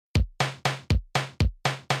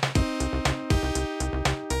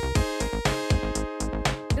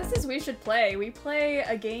should play. We play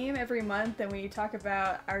a game every month and we talk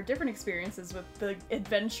about our different experiences with the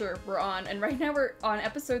adventure we're on. And right now we're on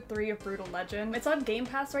episode 3 of Brutal Legend. It's on Game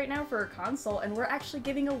Pass right now for a console, and we're actually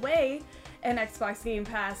giving away an Xbox Game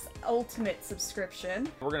Pass Ultimate subscription.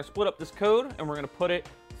 We're gonna split up this code and we're gonna put it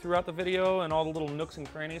throughout the video and all the little nooks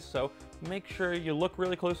and crannies, so make sure you look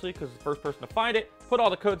really closely because the first person to find it, put all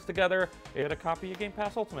the codes together, get a copy of Game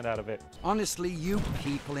Pass Ultimate out of it. Honestly, you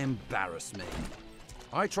people embarrass me.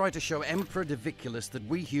 I try to show Emperor Diviculus that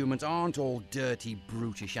we humans aren't all dirty,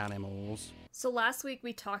 brutish animals. So last week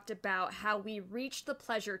we talked about how we reached the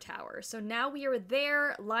Pleasure Tower. So now we are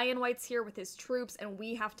there, Lion White's here with his troops, and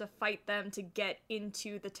we have to fight them to get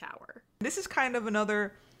into the tower. This is kind of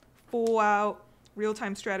another full-out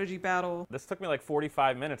real-time strategy battle. This took me like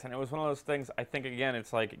 45 minutes, and it was one of those things, I think, again,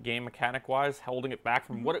 it's like game mechanic-wise, holding it back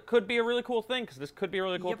from what it could be a really cool thing, because this could be a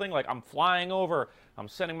really cool thing. Like, I'm flying over, I'm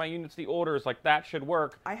sending my units the orders, like, that should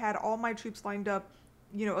work. I had all my troops lined up,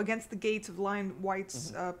 you know, against the gates of Lion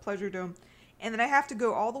White's Pleasure Dome. And then I have to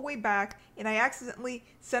go all the way back, and I accidentally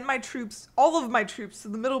send my troops, all of my troops, to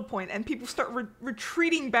the middle point, and people start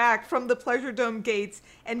retreating back from the Pleasure Dome gates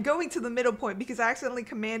and going to the middle point because I accidentally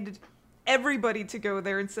commanded everybody to go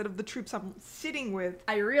there instead of the troops I'm sitting with.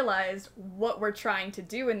 I realized what we're trying to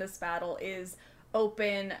do in this battle is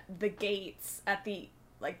open the gates at the,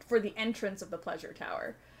 like, for the entrance of the Pleasure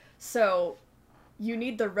Tower. So you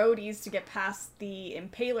need the roadies to get past the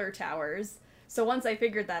Impaler Towers. So once I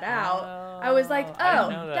figured that out, I was like,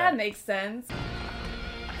 oh, that makes sense.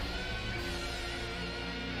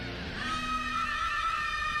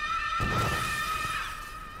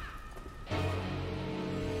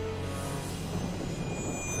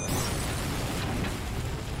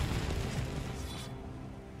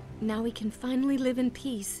 Now we can finally live in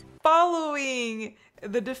peace. Following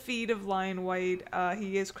the defeat of Lion White,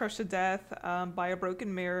 he is crushed to death by a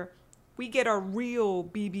broken mirror. We get our real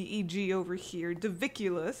BBEG over here,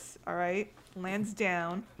 Diviculus, alright, lands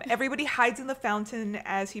down. Everybody hides in the fountain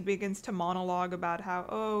as he begins to monologue about how,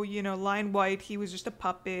 oh, you know, Lion White, he was just a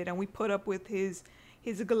puppet, and we put up with his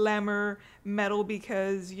glamour medal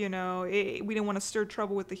because, you know, we didn't want to stir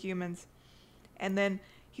trouble with the humans. And then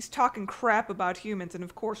he's talking crap about humans, and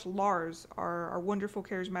of course Lars, our wonderful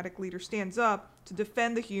charismatic leader, stands up to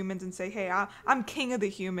defend the humans and say, hey, I'm king of the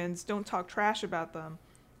humans, don't talk trash about them.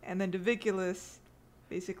 And then Diviculus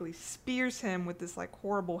basically spears him with this like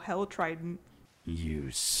horrible hell trident. You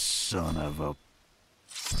son of a...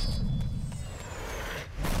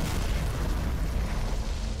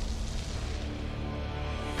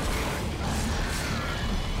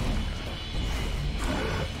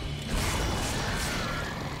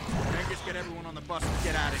 Get everyone on the bus and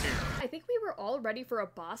get out of here. I think we were all ready for a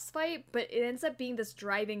boss fight, but it ends up being this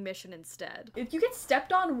driving mission instead. If you get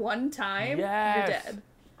stepped on one time, you're dead.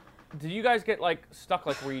 Did you guys get, like, stuck,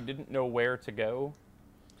 like, where you didn't know where to go?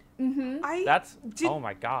 Oh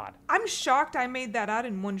my god. I'm shocked I made that out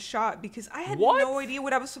in one shot because I had What? no idea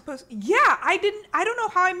what I was supposed to... Yeah, I don't know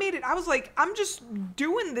how I made it. I was like, I'm just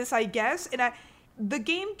doing this, I guess, and the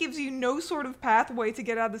game gives you no sort of pathway to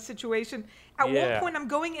get out of the situation. At one point, I'm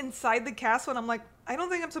going inside the castle, and I'm like, I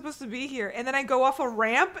don't think I'm supposed to be here. And then I go off a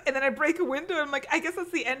ramp, and then I break a window, and I'm like, I guess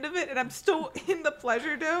that's the end of it, and I'm still in the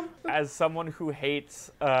Pleasure Dome. As someone who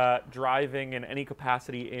hates driving in any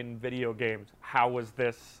capacity in video games, how was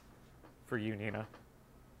this for you, Nina?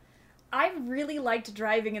 I really liked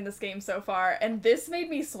driving in this game so far, and this made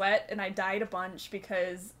me sweat, and I died a bunch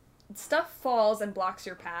because stuff falls and blocks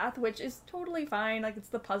your path, which is totally fine. Like, it's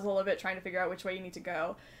the puzzle of it, trying to figure out which way you need to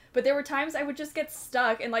go. But there were times I would just get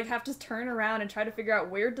stuck and, like, have to turn around and try to figure out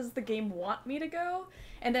where does the game want me to go.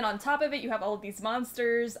 And then on top of it, you have all of these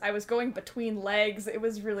monsters. I was going between legs. It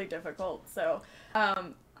was really difficult. So,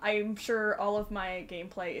 I'm sure all of my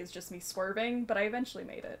gameplay is just me swerving, but I eventually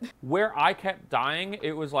made it. Where I kept dying,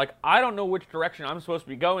 it was like, I don't know which direction I'm supposed to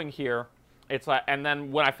be going here. It's like, and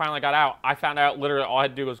then when I finally got out, I found out literally all I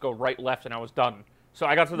had to do was go right, left, and I was done. So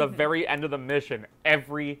I got to the very end of the mission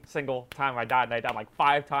every single time I died, and I died like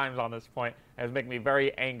 5 times on this point. It was making me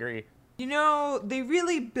very angry. You know, they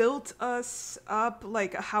really built us up,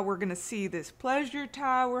 like, how we're gonna see this Pleasure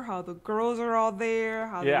Tower, how the girls are all there,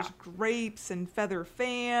 how there's grapes and feather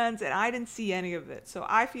fans, and I didn't see any of it. So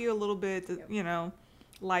I feel a little bit, you know,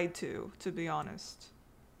 lied to be honest.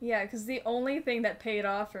 Yeah, because the only thing that paid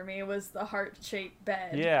off for me was the heart-shaped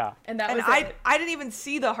bed. Yeah. And that was it. I didn't even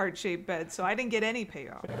see the heart-shaped bed, so I didn't get any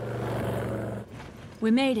payoff. We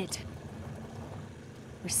made it.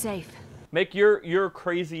 We're safe. Make your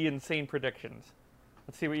crazy, insane predictions.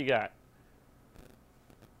 Let's see what you got.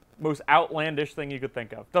 Most outlandish thing you could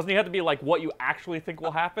think of. Doesn't even have to be like what you actually think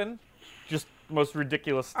will happen. Just most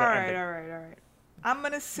ridiculous All right, ending. all right, all right. I'm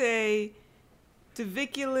gonna say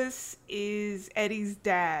Diviculus is Eddie's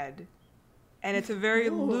dad, and it's a very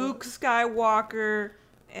Luke Skywalker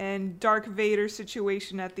and Dark Vader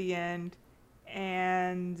situation at the end,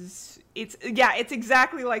 and it's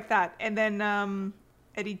exactly like that. And then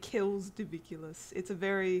Eddie kills Diviculus. It's a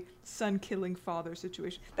very son-killing father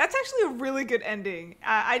situation. That's actually a really good ending.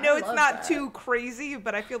 I know it's love not that. too crazy,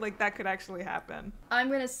 but I feel like that could actually happen.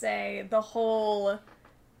 I'm gonna say the whole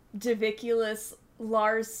Diviculus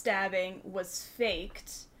Lars stabbing was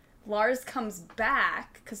faked. Lars comes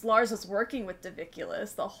back because Lars was working with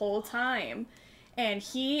Diviculus the whole time, and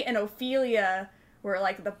he and Ophelia were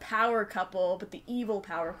like the power couple, but the evil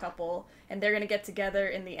power couple, and they're gonna get together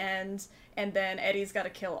in the end, and then Eddie's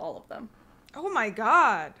gotta kill all of them. Oh my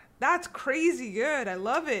god, that's crazy good. I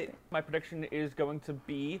love it. My prediction is going to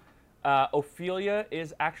be Ophelia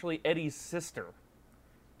is actually Eddie's sister,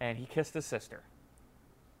 and he kissed his sister.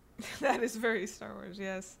 That is very Star Wars,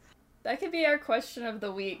 yes. That could be our question of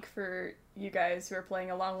the week for you guys who are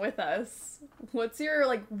playing along with us. What's your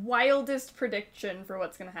like wildest prediction for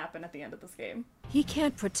what's gonna happen at the end of this game? He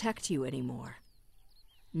can't protect you anymore.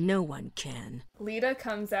 No one can. Lita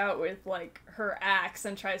comes out with like her axe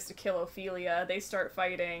and tries to kill Ophelia. They start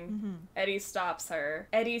fighting. Eddie stops her.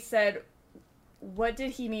 Eddie said, "What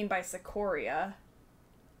did he mean by Sikoria?"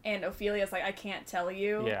 And Ophelia's like, "I can't tell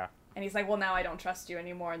you." Yeah. And he's like, "Well, now I don't trust you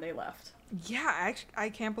anymore," and they left. Yeah, I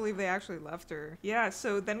can't believe they actually left her. Yeah,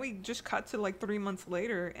 so then we just cut to like 3 months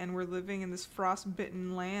later, and we're living in this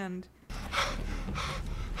frostbitten land.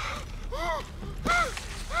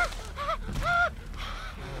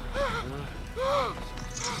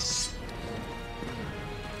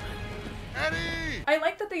 Eddie! I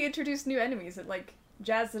like that they introduced new enemies. It like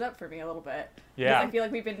jazzed it up for me a little bit. 'Cause Yeah. I feel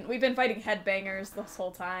like we've been fighting headbangers this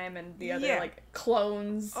whole time and the other Yeah. like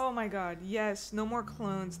clones. Oh my god, yes, no more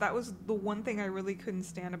clones. That was the one thing I really couldn't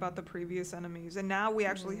stand about the previous enemies. And now we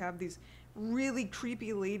actually have these really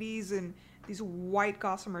creepy ladies in these white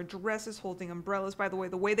gossamer dresses holding umbrellas. By the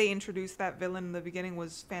way they introduced that villain in the beginning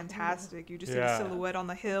was fantastic. You just see the Yeah. silhouette on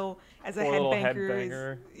the hill as a Poor little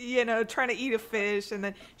headbanger is, you know, trying to eat a fish, and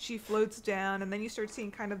then she floats down, and then you start seeing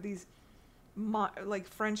kind of these like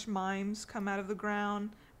French mimes come out of the ground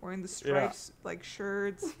wearing the stripes like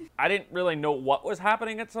shirts. I didn't really know what was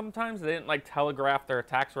happening at some times. They didn't like telegraph their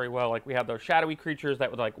attacks very well. Like we had those shadowy creatures that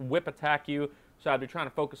would like whip attack you, so I'd be trying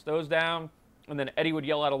to focus those down. And then Eddie would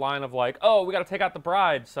yell out a line of like, "Oh, we got to take out the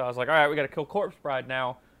bride." So I was like, "All right, we got to kill Corpse Bride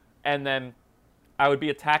now." And then I would be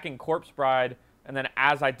attacking Corpse Bride, and then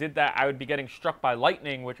as I did that, I would be getting struck by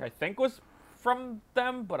lightning, which I think was from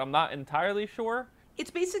them, but I'm not entirely sure. It's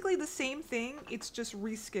basically the same thing, it's just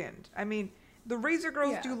reskinned. I mean, the Razor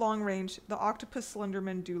Girls Yeah. do long range, the Octopus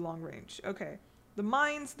Slendermen do long range. Okay. The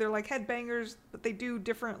Mines, they're like headbangers, but they do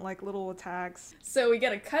different like little attacks. So we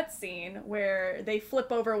get a cutscene where they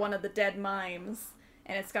flip over one of the dead mimes,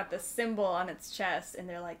 and it's got this symbol on its chest, and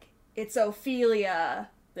they're like, "It's Ophelia."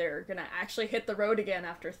 They're gonna actually hit the road again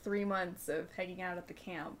after 3 months of hanging out at the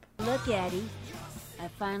camp. Look, Eddie. I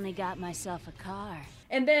finally got myself a car.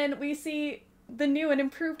 And then we see the new and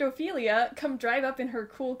improved Ophelia come drive up in her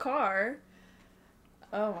cool car.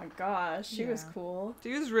 Oh my gosh, she was Yeah. cool.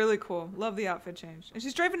 She was really cool. Love the outfit change. And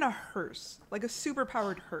she's driving a hearse, like a super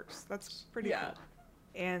powered hearse. That's pretty Yeah. cool.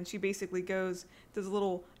 And she basically does a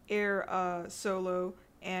little air solo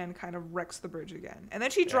and kind of wrecks the bridge again. And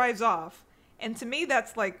then she drives off. And to me,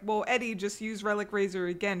 that's like, well, Eddie just used Relic Razor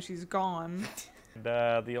again. She's gone.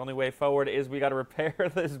 And the only way forward is we got to repair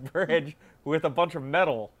this bridge with a bunch of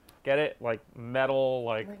metal. Get it? Like metal,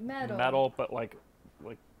 Like metal. but like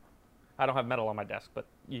I don't have metal on my desk, but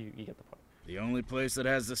you get the point. The only place that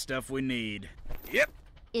has the stuff we need. Yep.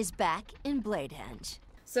 Is back in Bladehenge.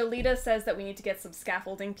 So Lita says that we need to get some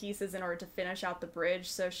scaffolding pieces in order to finish out the bridge,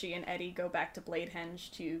 so she and Eddie go back to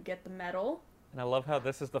Bladehenge to get the metal. And I love how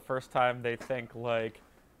this is the first time they think like,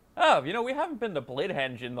 oh, we haven't been to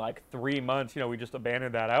Bladehenge in like 3 months. We just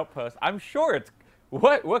abandoned that outpost. I'm sure it's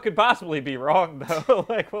what could possibly be wrong though?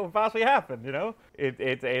 Like what would possibly happen?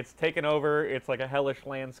 It's taken over. It's like a hellish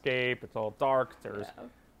landscape. It's all dark.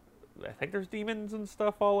 I think there's demons and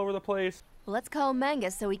stuff all over the place. Well, let's call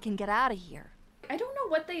Mangus so we can get out of here. I don't know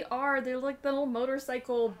what they are. They're like the little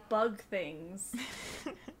motorcycle bug things.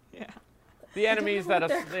 Yeah. The enemies know that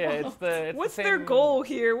what are they're it's called. What's the their same- goal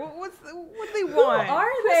here? What do they want? are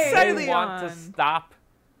Whose they? side are They they want on? to stop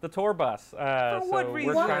the tour bus. For so what we're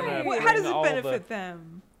reason? trying to Why? How bring does it all benefit the-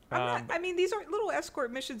 them? Um, I mean, these are little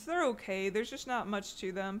escort missions. They're okay. There's just not much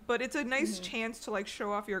to them. But it's a nice chance to like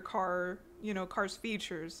show off your car, car's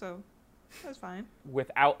features. So That's fine.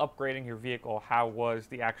 Without upgrading your vehicle, how was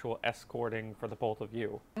the actual escorting for the both of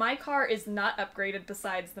you? My car is not upgraded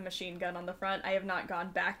besides the machine gun on the front. I have not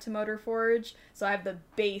gone back to Motor Forge, so I have the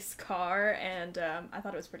base car, and I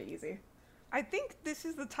thought it was pretty easy. I think this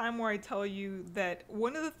is the time where I tell you that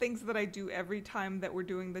one of the things that I do every time that we're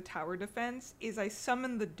doing the tower defense is I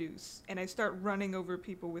summon the Deuce and I start running over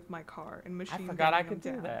people with my car and machine I forgot I gunning could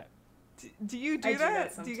them do down. that. Do you do I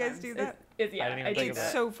that? Do you guys do that? Yeah, I didn't even I do think of It's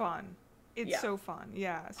that. so fun. It's Yeah. so fun.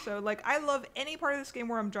 Yeah. So like I love any part of this game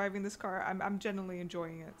where I'm driving this car. I'm genuinely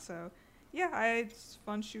enjoying it. So yeah, it's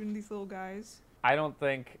fun shooting these little guys. I don't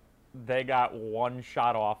think they got one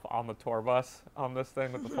shot off on the tour bus on this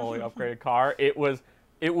thing with the fully upgraded car. It was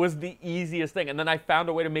the easiest thing. And then I found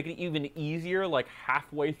a way to make it even easier, like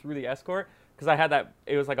halfway through the escort, because I had that,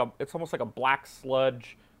 it's almost like a black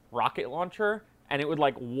sludge rocket launcher, and it would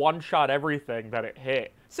like one-shot everything that it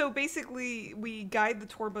hit. So basically, we guide the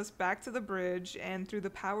tour bus back to the bridge, and through the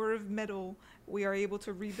power of metal, we are able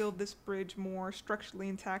to rebuild this bridge more structurally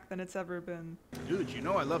intact than it's ever been. Dude, you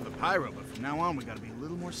know I love the pyro, but from now on we gotta be a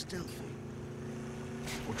little more stealthy.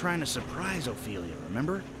 We're trying to surprise Ophelia,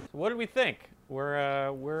 remember? So what did we think? Where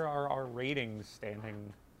are our ratings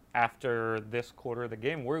standing after this quarter of the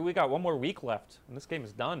game? We got one more week left, and this game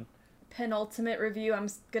is done. Penultimate review, I'm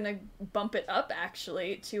gonna bump it up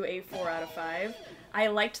actually to a 4 out of 5. I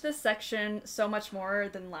liked this section so much more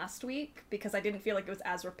than last week because I didn't feel like it was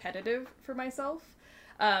as repetitive for myself,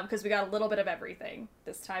 because we got a little bit of everything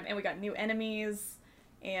this time, and we got new enemies,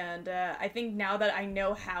 and I think now that I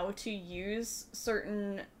know how to use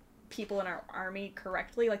certain people in our army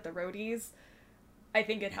correctly, like the roadies, I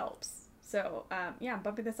think it helps. So yeah, I'm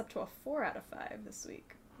bumping this up to a 4 out of 5 this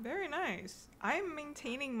week. Very nice. I'm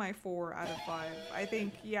maintaining my 4 out of 5. I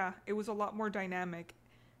think, yeah, it was a lot more dynamic.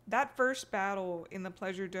 That first battle in the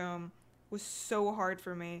Pleasure Dome was so hard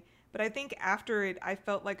for me, but I think after it, I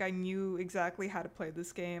felt like I knew exactly how to play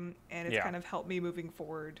this game, and it's kind of helped me moving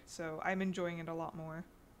forward. So I'm enjoying it a lot more.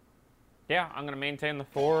 Yeah, I'm going to maintain the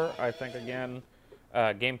 4. I think, again,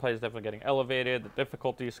 gameplay is definitely getting elevated. The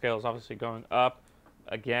difficulty scale is obviously going up.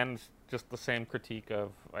 Again, just the same critique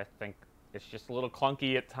of, I think, it's just a little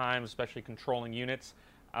clunky at times, especially controlling units,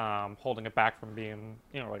 holding it back from being,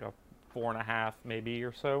 like a 4.5 maybe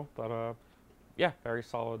or so. But yeah, very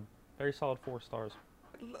solid 4 stars.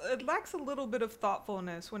 It lacks a little bit of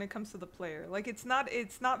thoughtfulness when it comes to the player. Like it's not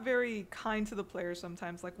very kind to the player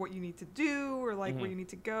sometimes, like what you need to do or like where you need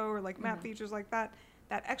to go or like map features like that.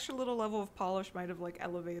 That extra little level of polish might have like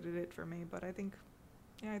elevated it for me, but I think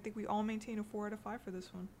we all maintain a 4 out of 5 for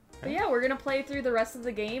this one. But yeah, we're gonna play through the rest of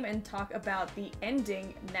the game and talk about the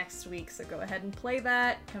ending next week. So go ahead and play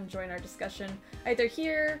that. Come join our discussion either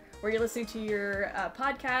here, where you're listening to your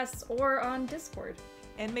podcasts, or on Discord.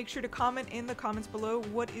 And make sure to comment in the comments below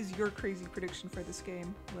what is your crazy prediction for this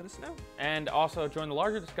game. Let us know. And also join the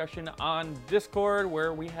larger discussion on Discord,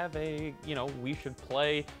 where we have a, we should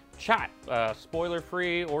play chat,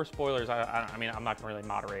 spoiler-free or spoilers. I mean, I'm not gonna really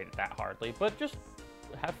moderate it that hardly, but just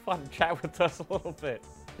have fun, chat with us a little bit.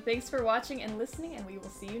 Thanks for watching and listening, and we will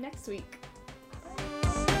see you next week.